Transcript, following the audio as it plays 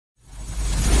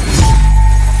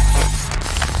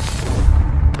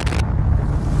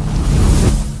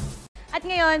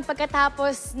ngayon,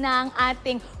 pagkatapos ng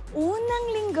ating unang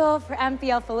linggo for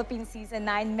MPL Philippines Season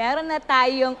 9, meron na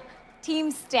tayong team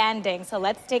standing. So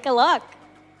let's take a look.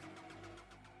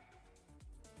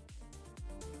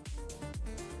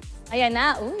 Ayan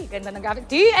na. Uy, ganda ng graphic.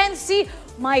 TNC,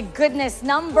 my goodness,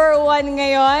 number 1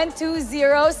 ngayon. 2-0,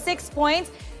 6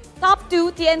 points. Top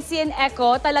 2, TNC and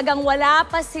Echo, talagang wala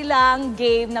pa silang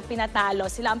game na pinatalo.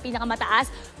 Sila ang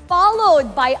pinakamataas.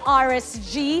 Followed by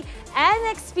RSG and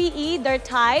XPE, they're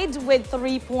tied with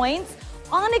 3 points.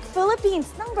 Onyx Philippines,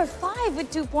 number 5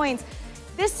 with 2 points.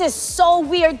 This is so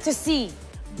weird to see.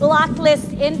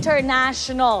 Blacklist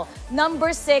International,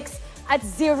 number 6 at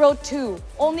 0-2,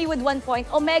 only with 1 point.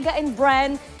 Omega and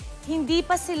Bren, hindi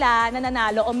pa sila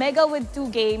nananalo. Omega with 2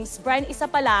 games, Bren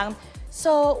isa pa lang.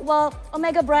 So, well,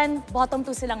 Omega Bren, bottom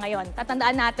 2 sila ngayon.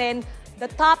 Tatandaan natin, the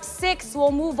top 6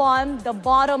 will move on, the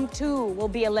bottom 2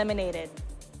 will be eliminated.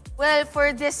 Well,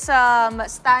 for this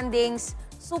standings,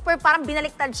 super parang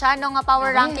binaliktad siya ng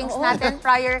power rankings natin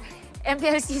prior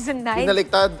MPL Season 9.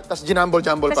 Binaliktad, tas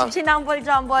ginambol-jambol pa. Tas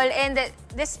ginambol-jambol. And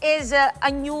this is a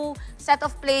new set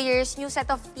of players, new set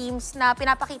of teams na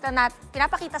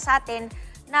pinapakita sa atin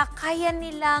na kaya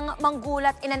nilang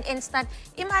manggulat in an instant.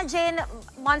 Imagine,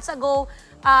 months ago,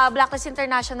 Blacklist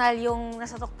International yung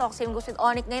nasa tuktok, same goes with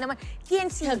Onyx. Ngayon naman,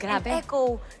 TNC and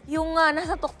Echo yung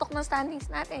nasa tuktok ng standings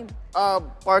natin.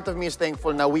 Part of me is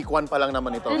thankful na week 1 pa lang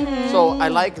naman ito. So I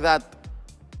like that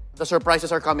the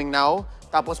surprises are coming now.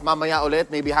 Tapos mamaya ulit,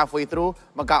 maybe halfway through,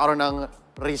 magkakaroon ng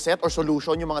reset or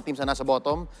solution yung mga teams na nasa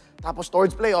bottom. Tapos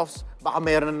towards playoffs, baka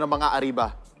meron na ng mga ariba.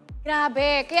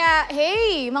 Grabe. Kaya,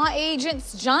 hey, mga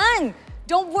agents dyan,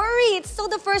 don't worry. It's still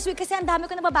the first week kasi ang dami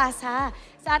ko nababasa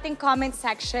sa ating comment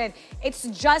section. It's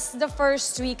just the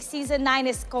first week. Season 9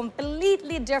 is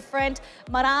completely different.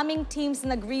 Maraming teams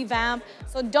nag-revamp.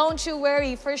 So don't you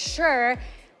worry. For sure,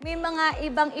 may mga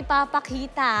ibang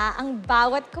ipapakita ang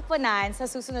bawat kuponan sa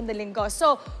susunod na linggo.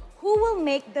 So, who will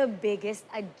make the biggest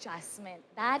adjustment?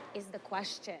 That is the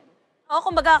question.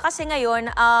 Kumbaga kasi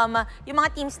ngayon, yung mga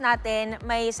teams natin,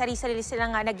 may sarili-sarili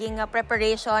silang naging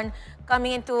preparation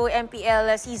coming into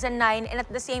MPL Season 9. And at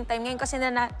the same time, ngayon kasi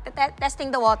na testing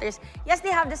the waters, yes,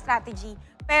 they have the strategy.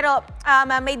 Pero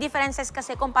may differences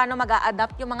kasi kung paano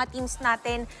mag-a-adapt yung mga teams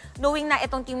natin, knowing na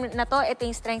itong team na to, ito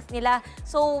yung strength nila.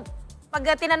 So, pag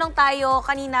tinanong tayo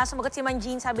kanina, sumagot si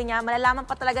Manjean, sabi niya, malalaman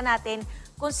pa talaga natin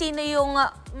kung sino yung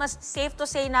mas safe to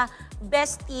say na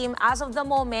best team as of the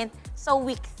moment sa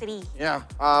week 3. Yeah,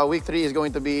 week 3 is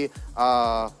going to be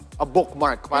a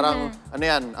bookmark. Parang, ano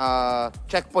yan,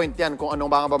 checkpoint yan kung anong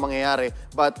ba mangyayari.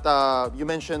 But you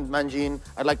mentioned Manjean,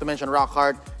 I'd like to mention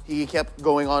Rockhart. He kept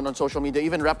going on social media,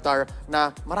 even Reptar,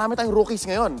 na marami tayong rookies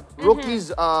ngayon.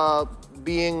 Rookies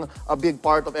being a big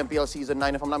part of MPL Season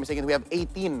 9. If I'm not mistaken, we have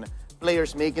 18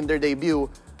 players making their debut.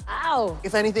 Ow!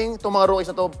 If anything, itong mga rookies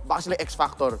na to, baka sila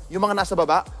X-Factor. Yung mga nasa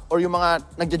baba or yung mga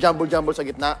nagja-jumble-jumble sa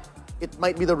gitna, it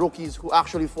might be the rookies who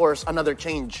actually force another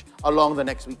change along the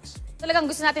next weeks. Talagang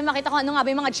gusto natin makita kung ano nga ba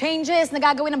yung mga changes na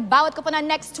gagawin ng bawat kuponan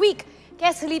next week.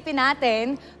 Kaya silipin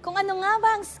natin kung ano nga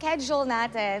ba ang schedule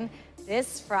natin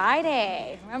this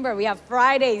Friday. Remember, we have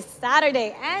Friday,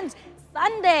 Saturday, and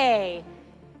Sunday.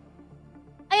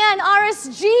 Ayan,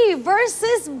 RSG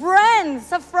versus Bren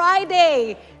sa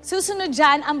Friday. Susunod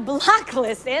dyan ang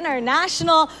Blacklist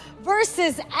International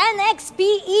versus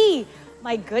NXPE.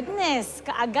 My goodness,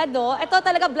 kaagad o. Ito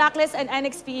talaga Blacklist and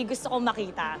NXPE gusto kong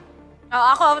makita.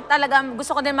 Ako talaga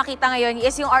gusto ko din makita ngayon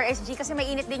is yung RSG kasi may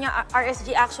init din yung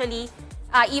RSG actually.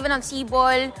 Even on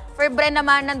C-Ball. For Bren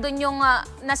naman, nandun yung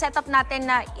na-setup natin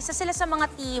na isa sila sa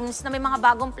mga teams na may mga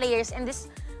bagong players. And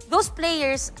those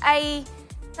players ay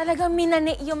talagang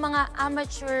minani yung mga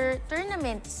amateur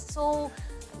tournaments. So,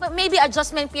 maybe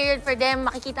adjustment period for them.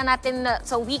 Makikita natin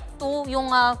sa week 2 yung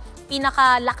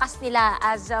pinakalakas nila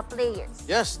as players.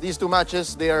 Yes, these 2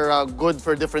 matches, they are good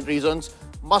for different reasons.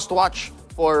 Must watch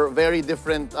for very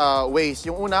different ways.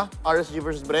 Yung una, RSG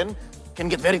versus Bren,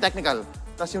 can get very technical.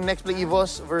 Tapos yung next play,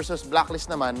 EVOS versus Blacklist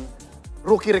naman,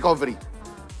 rookie recovery.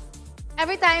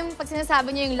 Every time, pag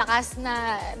sinasabi niyo yung lakas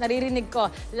na naririnig ko,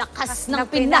 lakas ng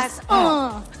Pinas.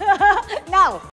 Now,